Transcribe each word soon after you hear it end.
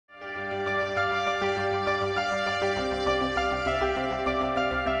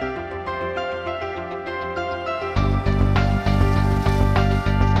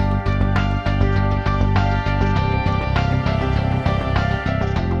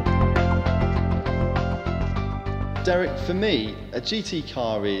Derek, for me, a GT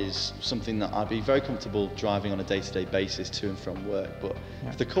car is something that I'd be very comfortable driving on a day-to-day basis to and from work, but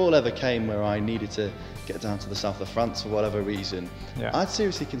if the call ever came where I needed to get down to the south of France for whatever reason, I'd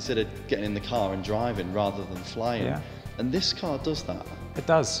seriously consider getting in the car and driving rather than flying. And this car does that. It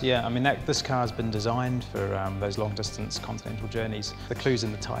does, yeah. I mean, this car's been designed for those long-distance continental journeys. The clue's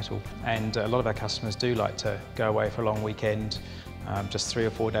in the title, and a lot of our customers do like to go away for a long weekend, just 3 or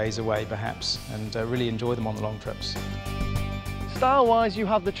 4 days away perhaps, and really enjoy them on the long trips. Style-wise, you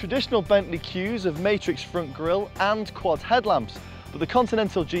have the traditional Bentley cues of matrix front grille and quad headlamps, but the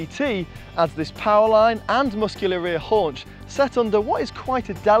Continental GT adds this power line and muscular rear haunch set under what is quite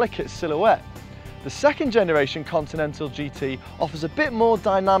a delicate silhouette. The second generation Continental GT offers a bit more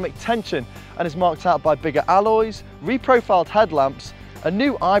dynamic tension and is marked out by bigger alloys, reprofiled headlamps, a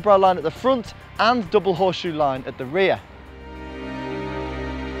new eyebrow line at the front and double horseshoe line at the rear.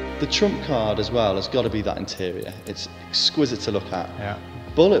 The trump card as well has got to be that interior. It's exquisite to look at.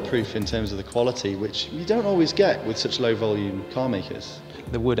 Bulletproof in terms of the quality, which you don't always get with such low volume car makers.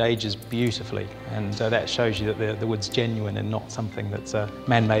 The wood ages beautifully, and that shows you that the wood's genuine and not something that's a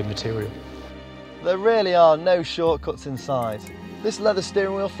man-made material. There really are no shortcuts inside. This leather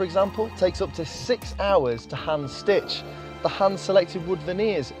steering wheel, for example, takes up to 6 hours to hand stitch. The hand-selected wood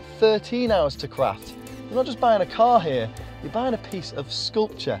veneers, 13 hours to craft. You're not just buying a car here, you're buying a piece of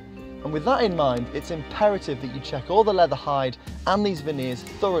sculpture. And with that in mind, it's imperative that you check all the leather hide and these veneers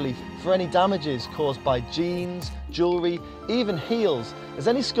thoroughly for any damages caused by jeans, jewellery, even heels, as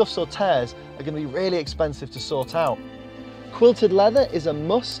any scuffs or tears are going to be really expensive to sort out. Quilted leather is a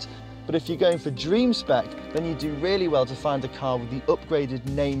must, but if you're going for dream spec, then you do really well to find a car with the upgraded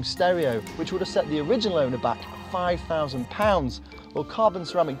name stereo, which would have set the original owner back £5,000, or carbon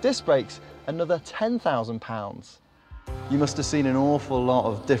ceramic disc brakes another £10,000. You must have seen an awful lot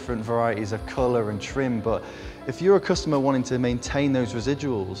of different varieties of colour and trim, but if you're a customer wanting to maintain those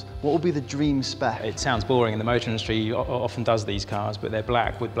residuals, what will be the dream spec? It sounds boring, and the motor industry often does these cars, but they're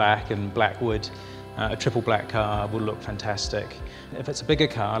black with black and black wood. A triple black car will look fantastic. If it's a bigger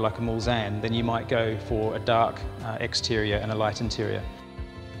car like a Mulsanne, then you might go for a dark exterior and a light interior.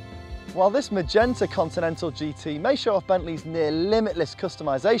 While this magenta Continental GT may show off Bentley's near limitless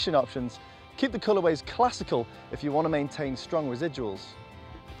customisation options, keep the colourways classical if you want to maintain strong residuals.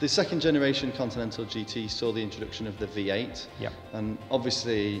 The second generation Continental GT saw the introduction of the V8, and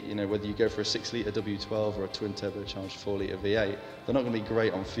obviously, you know, whether you go for a 6-litre W12 or a twin turbocharged 4-litre V8, they're not going to be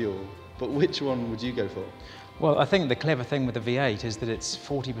great on fuel. But which one would you go for? Well, I think the clever thing with the V8 is that it's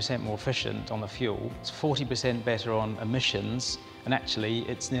 40% more efficient on the fuel, it's 40% better on emissions, and actually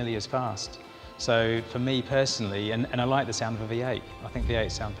it's nearly as fast. So for me personally, and I like the sound of a V8, I think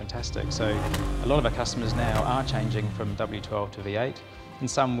V8 sound fantastic. So a lot of our customers now are changing from W12 to V8, and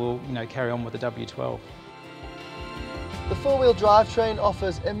some will, you know, carry on with the W12. The four-wheel drivetrain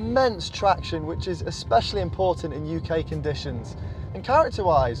offers immense traction, which is especially important in UK conditions. And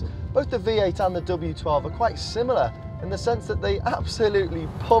character-wise, both the V8 and the W12 are quite similar in the sense that they absolutely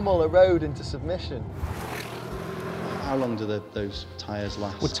pummel a road into submission. How long do those tyres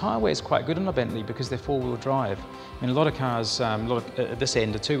last? Well, tyre wear is quite good on a Bentley because they're four-wheel drive. I mean, a lot of cars, at this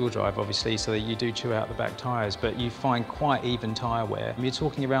end are two-wheel drive obviously, so that you do chew out the back tyres, but you find quite even tyre wear. You're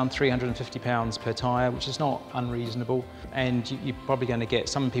talking around £350 per tyre, which is not unreasonable, and you're probably going to get,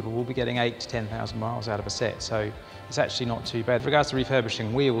 some people will be getting 8,000 to 10,000 miles out of a set, so it's actually not too bad. With regards to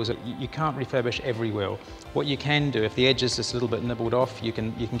refurbishing wheels, you can't refurbish every wheel. What you can do, if the edge is just a little bit nibbled off, you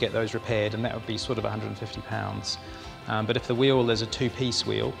can get those repaired, and that would be sort of £150. But if the wheel is a two-piece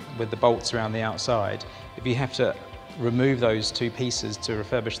wheel with the bolts around the outside, if you have to remove those two pieces to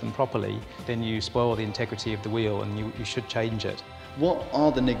refurbish them properly, then you spoil the integrity of the wheel, and you should change it. What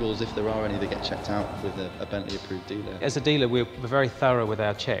are the niggles, if there are any, that get checked out with a Bentley approved dealer? As a dealer, we're very thorough with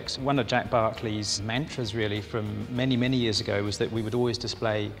our checks. One of Jack Barclay's mantras really from many, many years ago was that we would always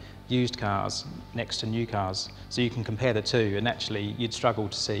display used cars next to new cars, so you can compare the two, and actually you'd struggle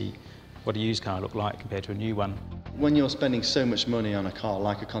to see what a used car looked like compared to a new one. When you're spending so much money on a car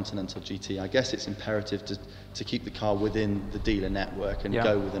like a Continental GT, I guess it's imperative to keep the car within the dealer network and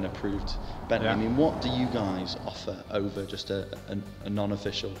go with an approved Bentley. I mean, what do you guys offer over just a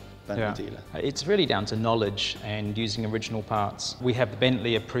non-official Bentley dealer? It's really down to knowledge and using original parts. We have the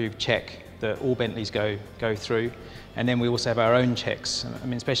Bentley approved check that all Bentleys go through, and then we also have our own checks. I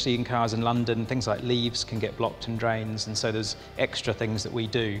mean, especially in cars in London, things like leaves can get blocked in drains, and so there's extra things that we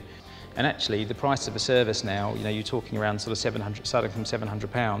do. And actually, the price of a service now, you know, you're talking around sort of 700, starting from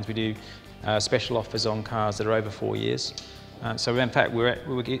 £700. We do special offers on cars that are over 4 years. So in fact,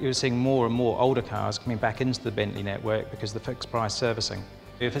 we're seeing more and more older cars coming back into the Bentley network because of the fixed price servicing.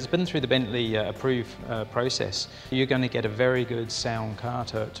 If it's been through the Bentley approve process, you're going to get a very good sound car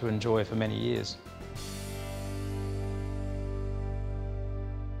to enjoy for many years.